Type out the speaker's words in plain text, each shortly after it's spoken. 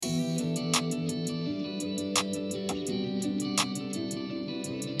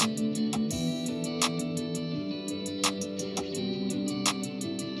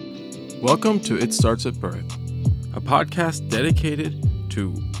Welcome to It Starts at Birth, a podcast dedicated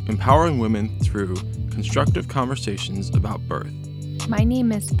to empowering women through constructive conversations about birth. My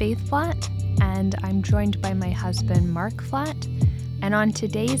name is Faith Flatt, and I'm joined by my husband, Mark Flatt. And on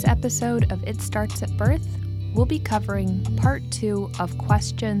today's episode of It Starts at Birth, we'll be covering part 2 of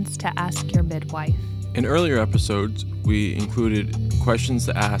questions to ask your midwife. In earlier episodes, we included questions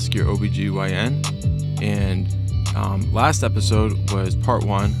to ask your OBGYN, and last episode was part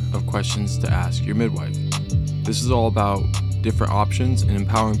 1 of questions to ask your midwife. This is all about different options and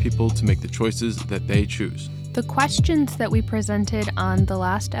empowering people to make the choices that they choose. The questions that we presented on the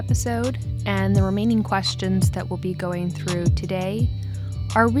last episode and the remaining questions that we'll be going through today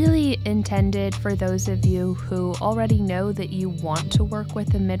are really intended for those of you who already know that you want to work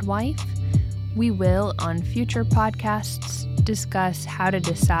with a midwife. We will, on future podcasts, discuss how to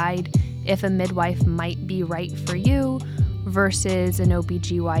decide if a midwife might be right for you versus an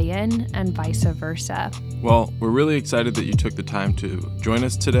OBGYN and vice versa. Well, we're really excited that you took the time to join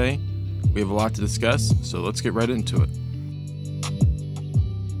us today. We have a lot to discuss, so let's get right into it.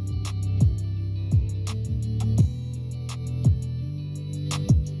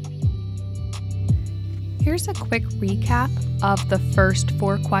 Here's a quick recap of the first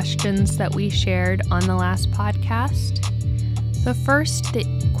 4 questions that we shared on the last podcast. The first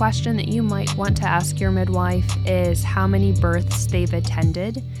question that you might want to ask your midwife is how many births they've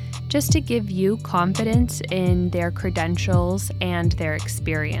attended, just to give you confidence in their credentials and their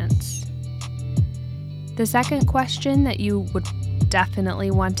experience. The second question that you would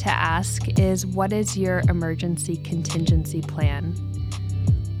definitely want to ask is, what is your emergency contingency plan?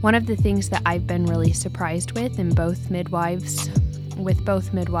 One of the things that I've been really surprised with both midwives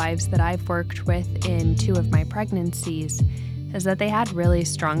that I've worked with in 2 of my pregnancies is that they had really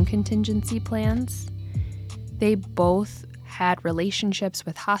strong contingency plans. They both had relationships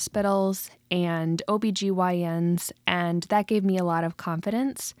with hospitals and OBGYNs, and that gave me a lot of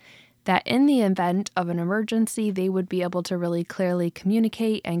confidence that in the event of an emergency, they would be able to really clearly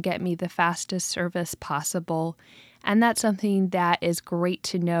communicate and get me the fastest service possible. And that's something that is great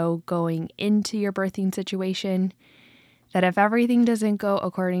to know going into your birthing situation, that if everything doesn't go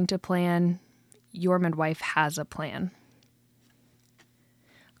according to plan, your midwife has a plan.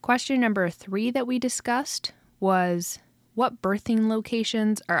 Question number 3 that we discussed was, what birthing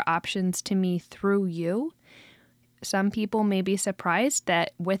locations are options to me through you? Some people may be surprised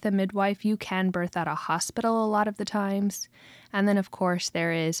that with a midwife, you can birth at a hospital a lot of the times. And then, of course,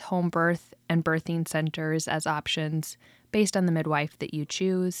 there is home birth and birthing centers as options based on the midwife that you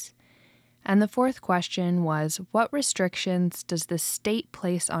choose. And the 4th question was, what restrictions does the state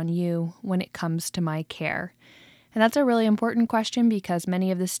place on you when it comes to my care? And that's a really important question because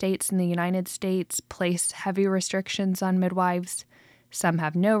many of the states in the United States place heavy restrictions on midwives. Some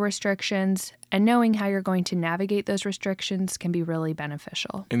have no restrictions, and knowing how you're going to navigate those restrictions can be really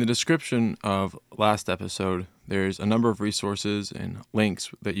beneficial. In the description of last episode, there's a number of resources and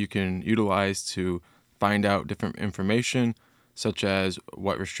links that you can utilize to find out different information, such as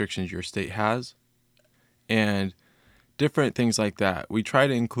what restrictions your state has, and different things like that. We try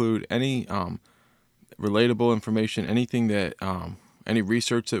to include any relatable information, anything that, any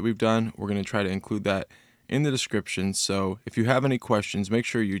research that we've done, we're going to try to include that in the description. So if you have any questions, make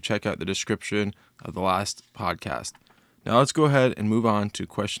sure you check out the description of the last podcast. Now let's go ahead and move on to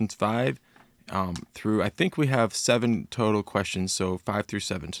questions 5 through, I think we have 7 total questions, so 5 through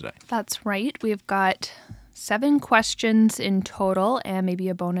 7 today. That's right. We've got 7 questions in total and maybe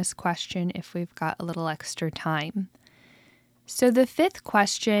a bonus question if we've got a little extra time. So the 5th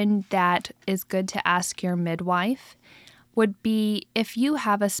question that is good to ask your midwife would be, if you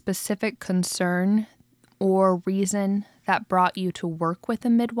have a specific concern or reason that brought you to work with a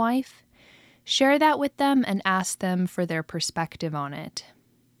midwife, share that with them and ask them for their perspective on it.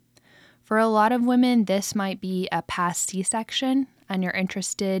 For a lot of women, this might be a past C-section and you're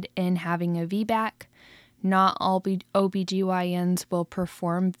interested in having a VBAC. Not all OBGYNs will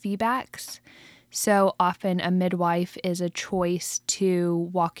perform VBACs. So often a midwife is a choice to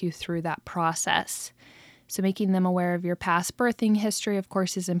walk you through that process. So making them aware of your past birthing history, of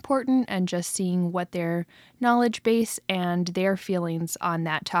course, is important, and just seeing what their knowledge base and their feelings on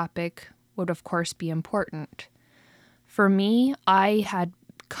that topic would, of course, be important. For me, I had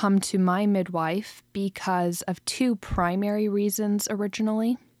come to my midwife because of 2 primary reasons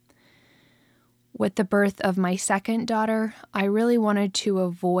originally. With the birth of my second daughter, I really wanted to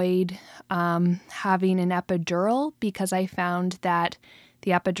avoid having an epidural because I found that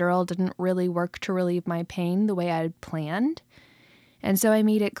the epidural didn't really work to relieve my pain the way I had planned. And so I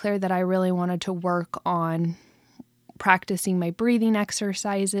made it clear that I really wanted to work on practicing my breathing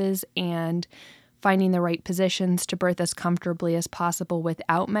exercises and finding the right positions to birth as comfortably as possible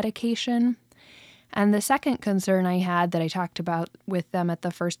without medication. And the second concern I had that I talked about with them at the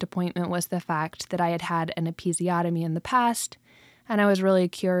first appointment was the fact that I had had an episiotomy in the past, and I was really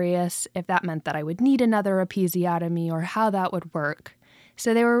curious if that meant that I would need another episiotomy or how that would work.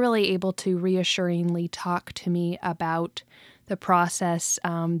 So they were really able to reassuringly talk to me about the process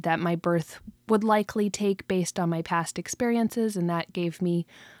that my birth would likely take based on my past experiences, and that gave me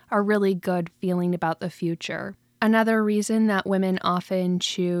a really good feeling about the future. Another reason that women often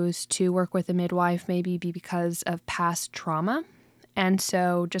choose to work with a midwife may be because of past trauma. And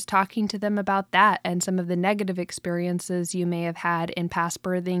so just talking to them about that and some of the negative experiences you may have had in past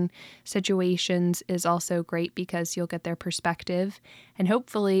birthing situations is also great because you'll get their perspective and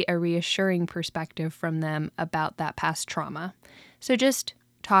hopefully a reassuring perspective from them about that past trauma. So just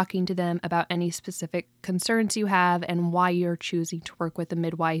talking to them about any specific concerns you have and why you're choosing to work with a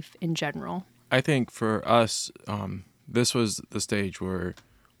midwife in general. I think for us, this was the stage where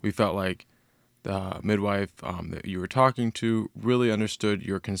we felt like the midwife that you were talking to really understood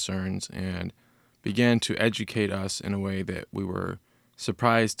your concerns and began to educate us in a way that we were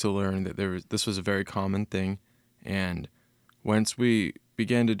surprised to learn that this was a very common thing. And once we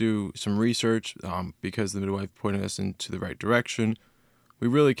began to do some research, because the midwife pointed us into the right direction, we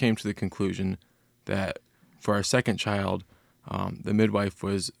really came to the conclusion that for our second child, the midwife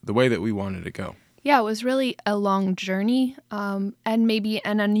was the way that we wanted to go. Yeah, it was really a long journey and maybe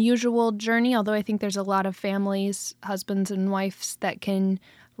an unusual journey, although I think there's a lot of families, husbands and wives that can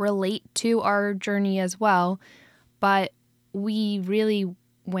relate to our journey as well. But we really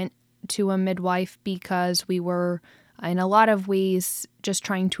went to a midwife because we were, in a lot of ways, just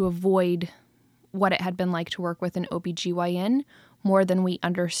trying to avoid what it had been like to work with an OBGYN more than we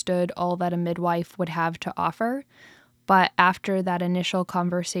understood all that a midwife would have to offer. But after that initial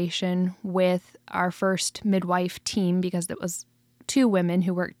conversation with our first midwife team, because it was two women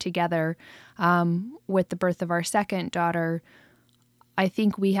who worked together with the birth of our second daughter, I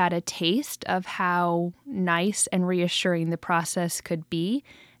think we had a taste of how nice and reassuring the process could be.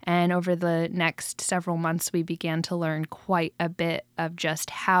 And over the next several months, we began to learn quite a bit of just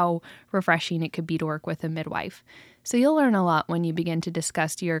how refreshing it could be to work with a midwife. So you'll learn a lot when you begin to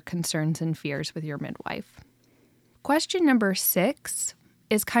discuss your concerns and fears with your midwife. Question number 6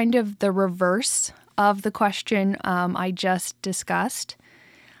 is kind of the reverse of the question I just discussed.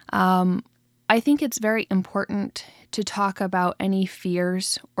 I think it's very important to talk about any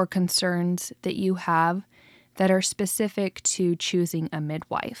fears or concerns that you have that are specific to choosing a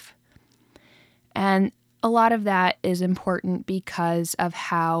midwife. And a lot of that is important because of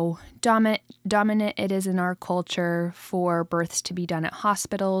how dominant it is in our culture for births to be done at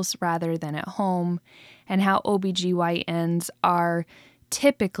hospitals rather than at home, and how OBGYNs are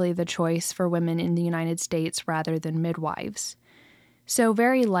typically the choice for women in the United States rather than midwives. So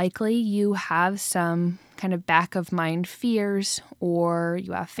very likely you have some kind of back of mind fears, or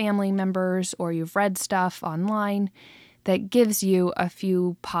you have family members, or you've read stuff online that gives you a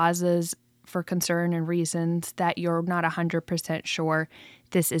few pauses for concern and reasons that you're not 100% sure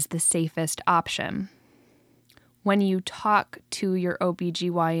this is the safest option. When you talk to your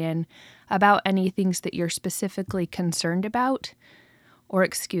OBGYN about any things that you're specifically concerned about, or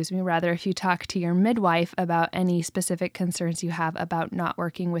if you talk to your midwife about any specific concerns you have about not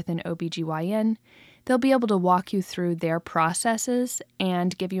working with an OBGYN, they'll be able to walk you through their processes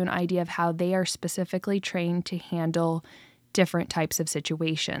and give you an idea of how they are specifically trained to handle different types of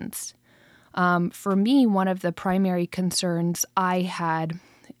situations. For me, one of the primary concerns I had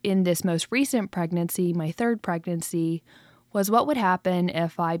in this most recent pregnancy, my third pregnancy, was what would happen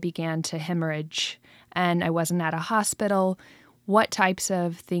if I began to hemorrhage and I wasn't at a hospital. What types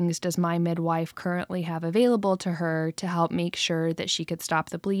of things does my midwife currently have available to her to help make sure that she could stop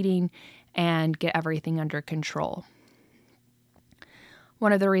the bleeding and get everything under control?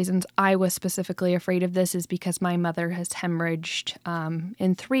 One of the reasons I was specifically afraid of this is because my mother has hemorrhaged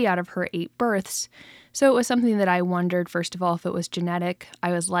in 3 out of her 8 births. So it was something that I wondered, first of all, if it was genetic,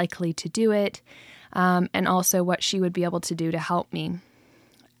 I was likely to do it, and also what she would be able to do to help me.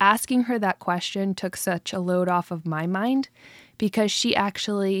 Asking her that question took such a load off of my mind because she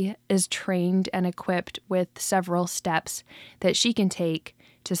actually is trained and equipped with several steps that she can take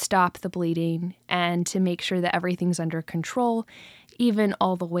to stop the bleeding and to make sure that everything's under control, even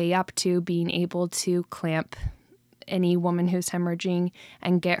all the way up to being able to clamp any woman who's hemorrhaging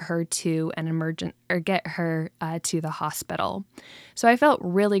and get her to to the hospital. So I felt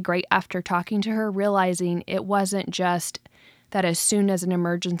really great after talking to her, realizing it wasn't just that as soon as an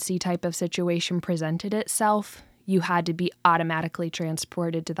emergency type of situation presented itself, you had to be automatically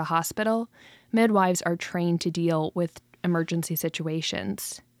transported to the hospital, midwives are trained to deal with emergency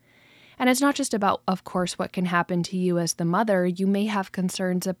situations. And it's not just about, of course, what can happen to you as the mother. You may have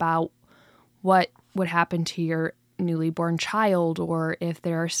concerns about what would happen to your newly born child, or if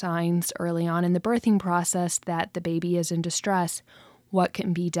there are signs early on in the birthing process that the baby is in distress, what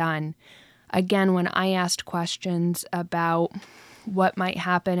can be done? Again, when I asked questions about what might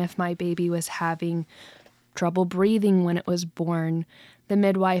happen if my baby was having trouble breathing when it was born, the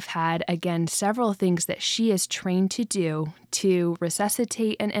midwife had, again, several things that she is trained to do to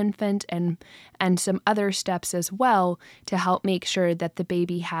resuscitate an infant and some other steps as well to help make sure that the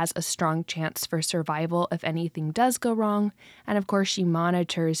baby has a strong chance for survival if anything does go wrong. And of course, she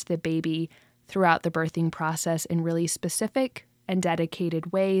monitors the baby throughout the birthing process in really specific and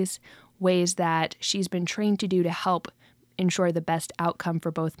dedicated ways that she's been trained to do to help ensure the best outcome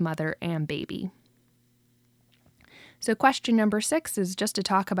for both mother and baby. So question number 6 is just to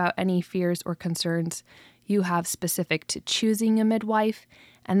talk about any fears or concerns you have specific to choosing a midwife,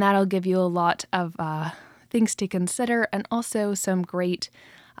 and that'll give you a lot of things to consider and also some great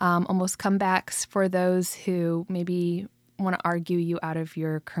almost comebacks for those who maybe want to argue you out of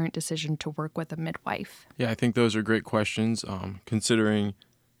your current decision to work with a midwife. Yeah, I think those are great questions, considering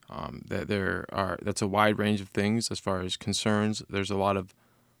that that's a wide range of things as far as concerns. There's a lot of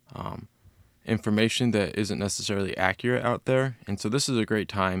information that isn't necessarily accurate out there, and so this is a great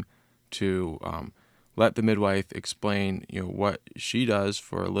time to let the midwife explain, what she does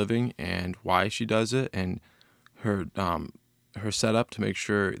for a living and why she does it, and her setup to make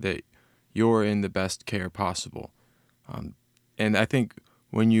sure that you're in the best care possible. And I think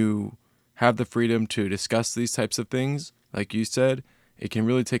when you have the freedom to discuss these types of things, like you said, it can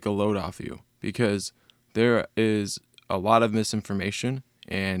really take a load off you, because there is a lot of misinformation,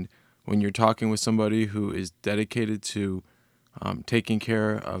 and when you're talking with somebody who is dedicated to taking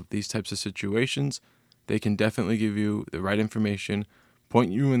care of these types of situations, they can definitely give you the right information,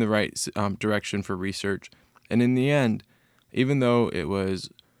 point you in the right direction for research. And in the end, even though it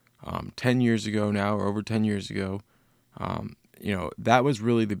was 10 years ago now, or over 10 years ago, that was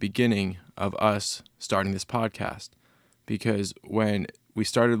really the beginning of us starting this podcast. Because when we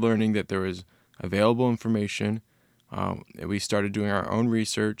started learning that there was available information, we started doing our own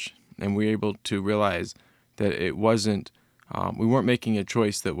research, and we were able to realize that it wasn't, we weren't making a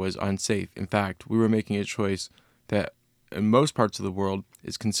choice that was unsafe. In fact, we were making a choice that in most parts of the world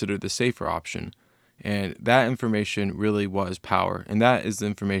is considered the safer option. And that information really was power. And that is the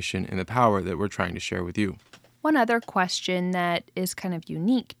information and the power that we're trying to share with you. One other question that is kind of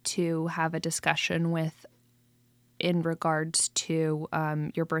unique to have a discussion with in regards to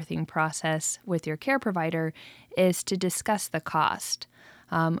your birthing process with your care provider is to discuss the cost.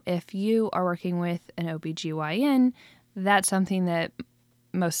 If you are working with an OBGYN, that's something that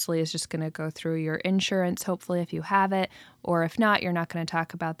mostly is just going to go through your insurance, hopefully, if you have it, or if not, you're not going to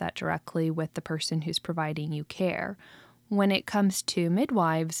talk about that directly with the person who's providing you care. When it comes to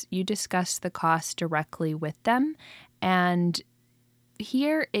midwives, you discuss the cost directly with them, and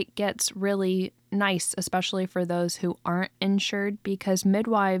here it gets really nice, especially for those who aren't insured, because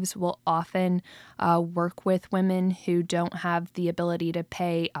midwives will often work with women who don't have the ability to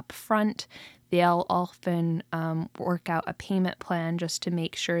pay up front. They'll often work out a payment plan just to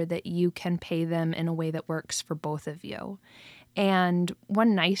make sure that you can pay them in a way that works for both of you. And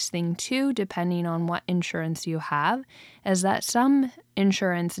one nice thing too, depending on what insurance you have, is that some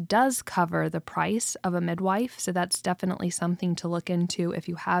insurance does cover the price of a midwife. So that's definitely something to look into if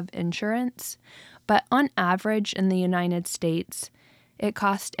you have insurance. But on average in the United States, it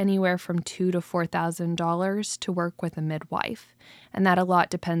costs anywhere from $2,000 to $4,000 to work with a midwife. And that a lot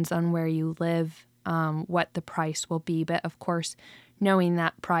depends on where you live, what the price will be. But of course, knowing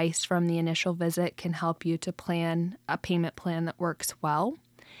that price from the initial visit can help you to plan a payment plan that works well.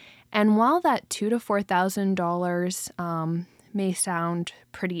 And while that $2,000 to $4,000 may sound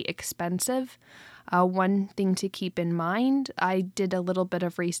pretty expensive, one thing to keep in mind, I did a little bit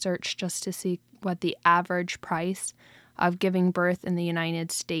of research just to see what the average price of giving birth in the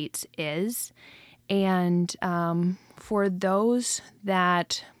United States is. And for those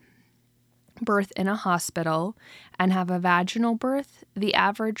that birth in a hospital and have a vaginal birth, the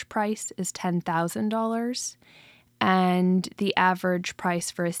average price is $10,000, and the average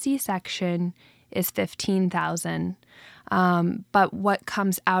price for a C-section is $15,000. But what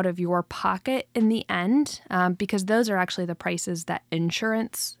comes out of your pocket in the end, because those are actually the prices that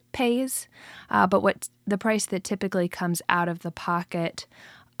insurance pays, but what the price that typically comes out of the pocket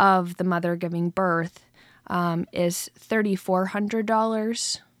of the mother giving birth is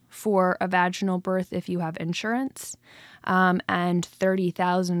 $3,400 for a vaginal birth if you have insurance, and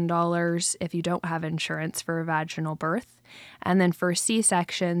 $30,000 if you don't have insurance for a vaginal birth. And then for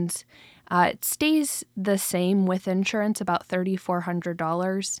C-sections, it stays the same with insurance, about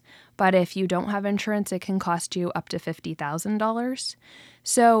 $3,400. But if you don't have insurance, it can cost you up to $50,000.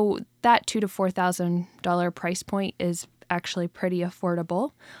 So that $2,000 to $4,000 price point is actually pretty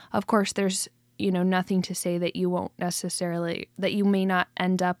affordable. Of course, there's nothing to say that you may not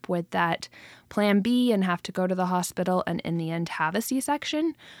end up with that plan B and have to go to the hospital and in the end have a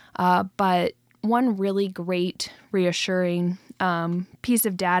C-section. But one really great, reassuring piece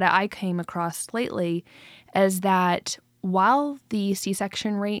of data I came across lately is that while the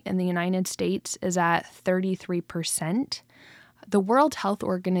C-section rate in the United States is at 33%, the World Health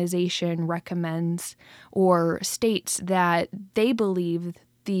Organization recommends or states that they believe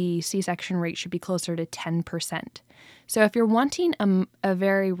the C-section rate should be closer to 10%. So if you're wanting a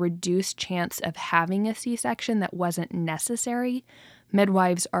very reduced chance of having a C-section that wasn't necessary,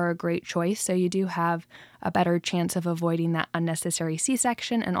 midwives are a great choice. So you do have a better chance of avoiding that unnecessary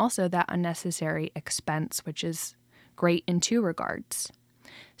C-section and also that unnecessary expense, which is great in two regards.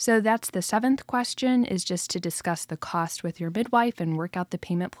 So that's the 7th question, is just to discuss the cost with your midwife and work out the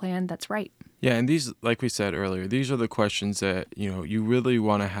payment plan that's right. Yeah, and these, like we said earlier, these are the questions that, you really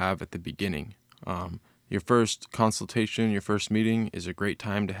want to have at the beginning. Your first consultation, your first meeting is a great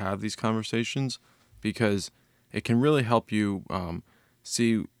time to have these conversations because it can really help you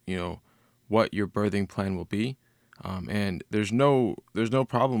see, what your birthing plan will be. And there's no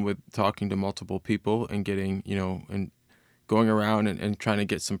problem with talking to multiple people and getting, and going around and trying to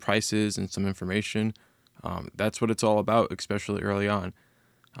get some prices and some information. That's what it's all about, especially early on.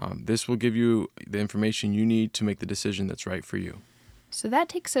 This will give you the information you need to make the decision that's right for you. So that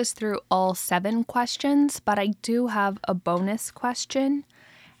takes us through all 7 questions, but I do have a bonus question.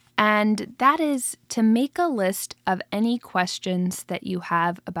 And that is to make a list of any questions that you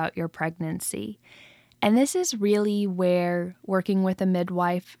have about your pregnancy. And this is really where working with a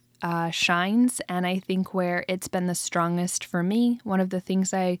midwife shines, and I think where it's been the strongest for me. One of the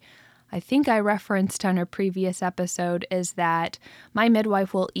things I think I referenced on a previous episode is that my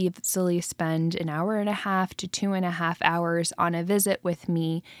midwife will easily spend an hour and a half to 2.5 hours on a visit with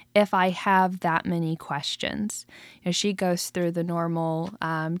me if I have that many questions. She goes through the normal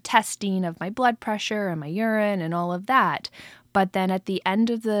testing of my blood pressure and my urine and all of that. But then at the end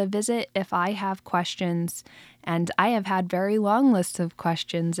of the visit, if I have questions, and I have had very long lists of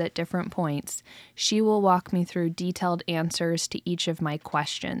questions at different points, she will walk me through detailed answers to each of my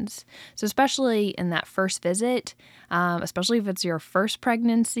questions. So especially in that first visit, especially if it's your first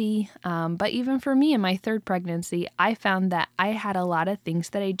pregnancy, but even for me in my 3rd pregnancy, I found that I had a lot of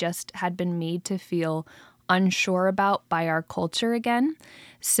things that I just had been made to feel unsure about by our culture again.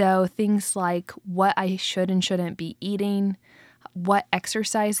 So things like what I should and shouldn't be eating, what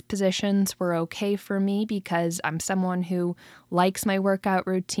exercise positions were okay for me because I'm someone who likes my workout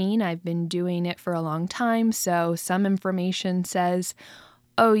routine. I've been doing it for a long time. So some information says,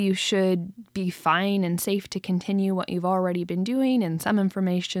 oh, you should be fine and safe to continue what you've already been doing. And some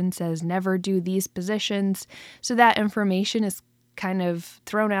information says never do these positions. So that information is kind of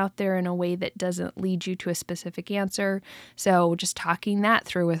thrown out there in a way that doesn't lead you to a specific answer. So just talking that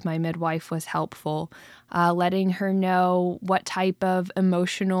through with my midwife was helpful. Letting her know what type of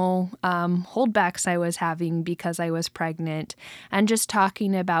emotional holdbacks I was having because I was pregnant, and just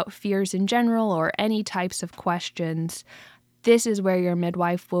talking about fears in general or any types of questions. This is where your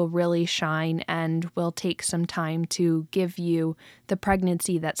midwife will really shine and will take some time to give you the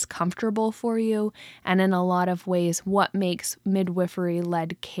pregnancy that's comfortable for you. And in a lot of ways, what makes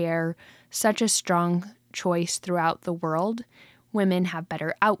midwifery-led care such a strong choice throughout the world. Women have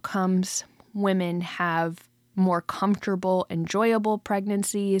better outcomes. Women have more comfortable, enjoyable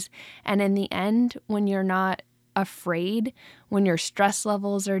pregnancies. And in the end, when you're not afraid, when your stress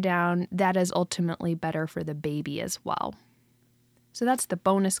levels are down, that is ultimately better for the baby as well. So that's the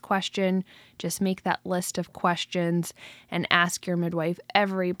bonus question. Just make that list of questions and ask your midwife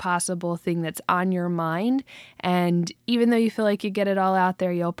every possible thing that's on your mind. And even though you feel like you get it all out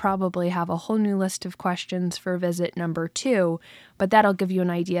there, you'll probably have a whole new list of questions for visit number 2. But that'll give you an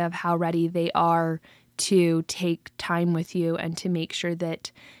idea of how ready they are to take time with you and to make sure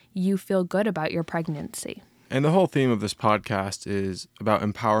that you feel good about your pregnancy. And the whole theme of this podcast is about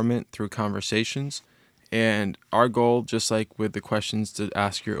empowerment through conversations. And our goal, just like with the questions to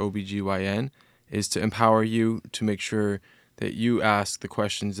ask your OBGYN, is to empower you to make sure that you ask the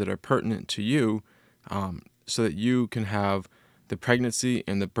questions that are pertinent to you so that you can have the pregnancy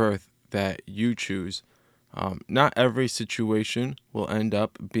and the birth that you choose. Not every situation will end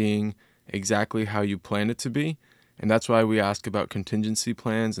up being exactly how you plan it to be, and that's why we ask about contingency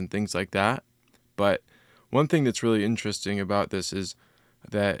plans and things like that. But one thing that's really interesting about this is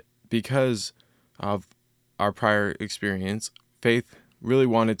that because of our prior experience, Faith really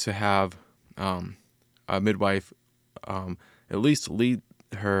wanted to have a midwife at least lead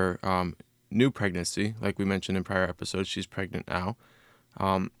her new pregnancy. Like we mentioned in prior episodes, she's pregnant now.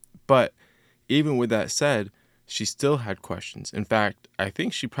 But even with that said, she still had questions. In fact, I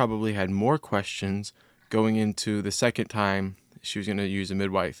think she probably had more questions going into the second time she was going to use a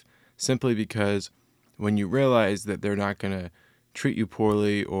midwife, simply because when you realize that they're not going to treat you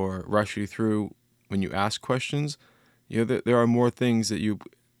poorly or rush you through when you ask questions, there are more things that you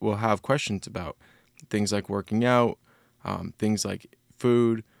will have questions about. Things like working out, things like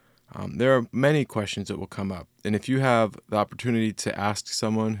food. There are many questions that will come up. And if you have the opportunity to ask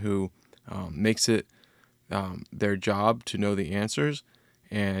someone who makes it their job to know the answers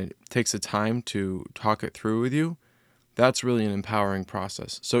and takes the time to talk it through with you, that's really an empowering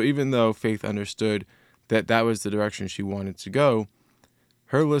process. So even though Faith understood that that was the direction she wanted to go,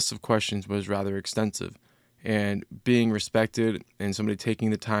 her list of questions was rather extensive. And being respected and somebody taking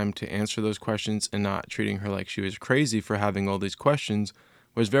the time to answer those questions and not treating her like she was crazy for having all these questions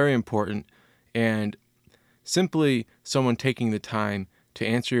was very important. And simply someone taking the time to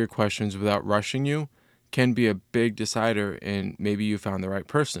answer your questions without rushing you can be a big decider in maybe you found the right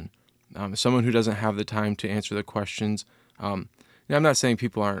person. Someone who doesn't have the time to answer the questions. Now, I'm not saying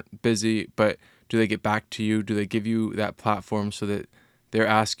people aren't busy, but do they get back to you? Do they give you that platform so that they're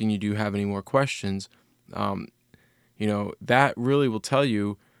asking you, do you have any more questions? That really will tell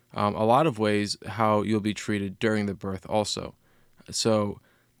you a lot of ways how you'll be treated during the birth also. So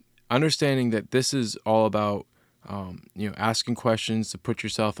understanding that this is all about asking questions to put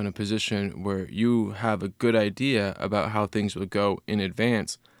yourself in a position where you have a good idea about how things will go in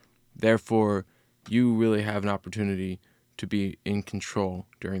advance. Therefore, you really have an opportunity to be in control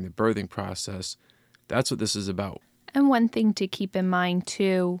during the birthing process. That's what this is about. And one thing to keep in mind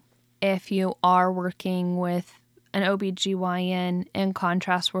too, if you are working with an OBGYN in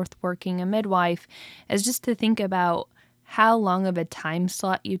contrast with working a midwife, is just to think about how long of a time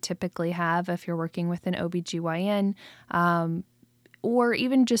slot you typically have if you're working with an OBGYN, or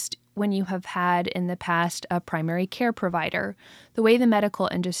even just when you have had in the past a primary care provider. The way the medical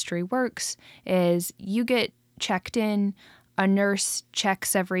industry works is you get checked in, a nurse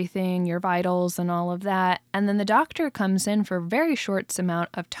checks everything, your vitals and all of that, and then the doctor comes in for a very short amount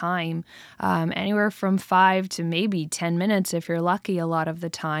of time, anywhere from 5 to maybe 10 minutes if you're lucky a lot of the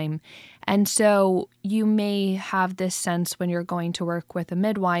time. And so you may have this sense when you're going to work with a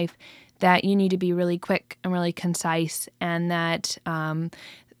midwife that you need to be really quick and really concise, and that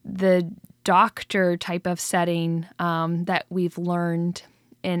the doctor type of setting that we've learned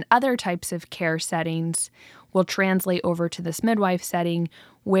in other types of care settings will translate over to this midwife setting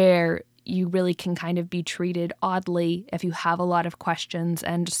where you really can kind of be treated oddly if you have a lot of questions,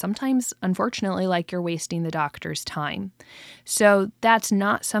 and sometimes, unfortunately, like you're wasting the doctor's time. So that's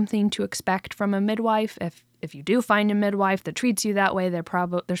not something to expect from a midwife. If you do find a midwife that treats you that way,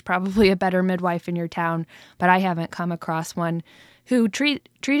 there's probably a better midwife in your town, but I haven't come across one who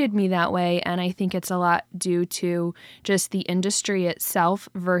treated me that way, and I think it's a lot due to just the industry itself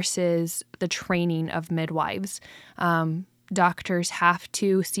versus the training of midwives. Doctors have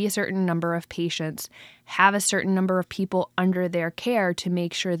to see a certain number of patients, have a certain number of people under their care to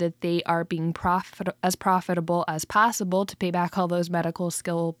make sure that they are being as profitable as possible to pay back all those medical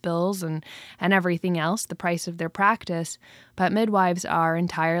skill bills and everything else, the price of their practice. But midwives are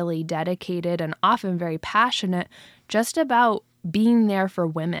entirely dedicated and often very passionate just about being there for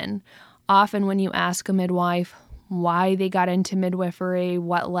women. Often when you ask a midwife why they got into midwifery,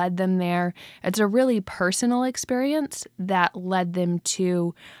 what led them there, it's a really personal experience that led them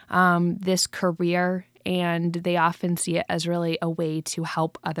to this career, and they often see it as really a way to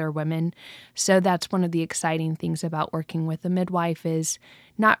help other women. So that's one of the exciting things about working with a midwife, is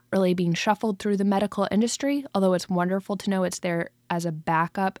not really being shuffled through the medical industry, although it's wonderful to know it's there as a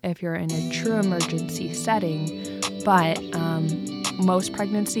backup if you're in a true emergency setting. But most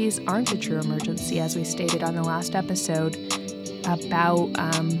pregnancies aren't a true emergency, as we stated on the last episode. About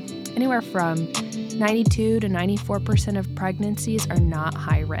anywhere from 92 to 94% of pregnancies are not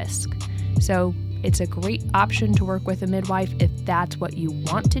high risk. So it's a great option to work with a midwife if that's what you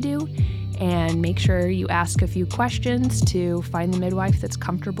want to do. And make sure you ask a few questions to find the midwife that's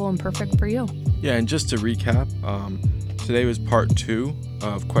comfortable and perfect for you. Yeah, and just to recap, today was part 2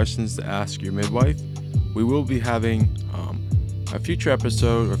 of questions to ask your midwife. We will be having a future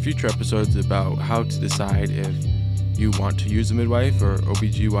episodes about how to decide if you want to use a midwife or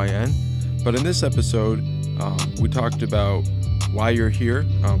OBGYN. But in this episode, we talked about why you're here,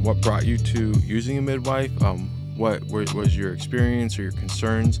 what brought you to using a midwife, what was your experience or your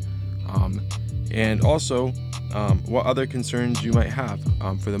concerns, and also what other concerns you might have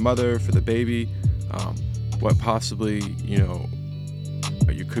for the mother, for the baby, what possibly,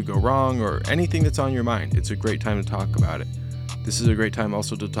 you could go wrong, or anything that's on your mind. It's a great time to talk about it. This is a great time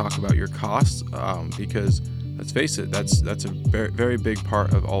also to talk about your costs, because let's face it, that's a very, very big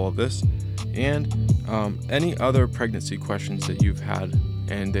part of all of this. And any other pregnancy questions that you've had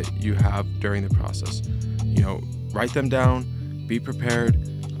and that you have during the process. Write them down, be prepared,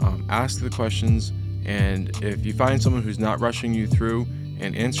 ask the questions, and if you find someone who's not rushing you through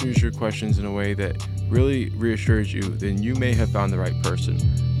and answers your questions in a way that really reassures you, then you may have found the right person.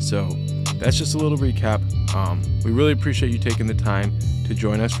 So that's just a little recap. We really appreciate you taking the time to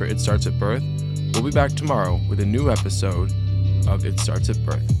join us for It Starts at Birth. We'll be back tomorrow with a new episode of It Starts at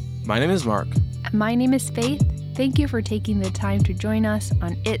Birth. My name is Mark. My name is Faith. Thank you for taking the time to join us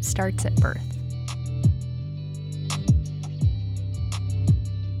on It Starts at Birth.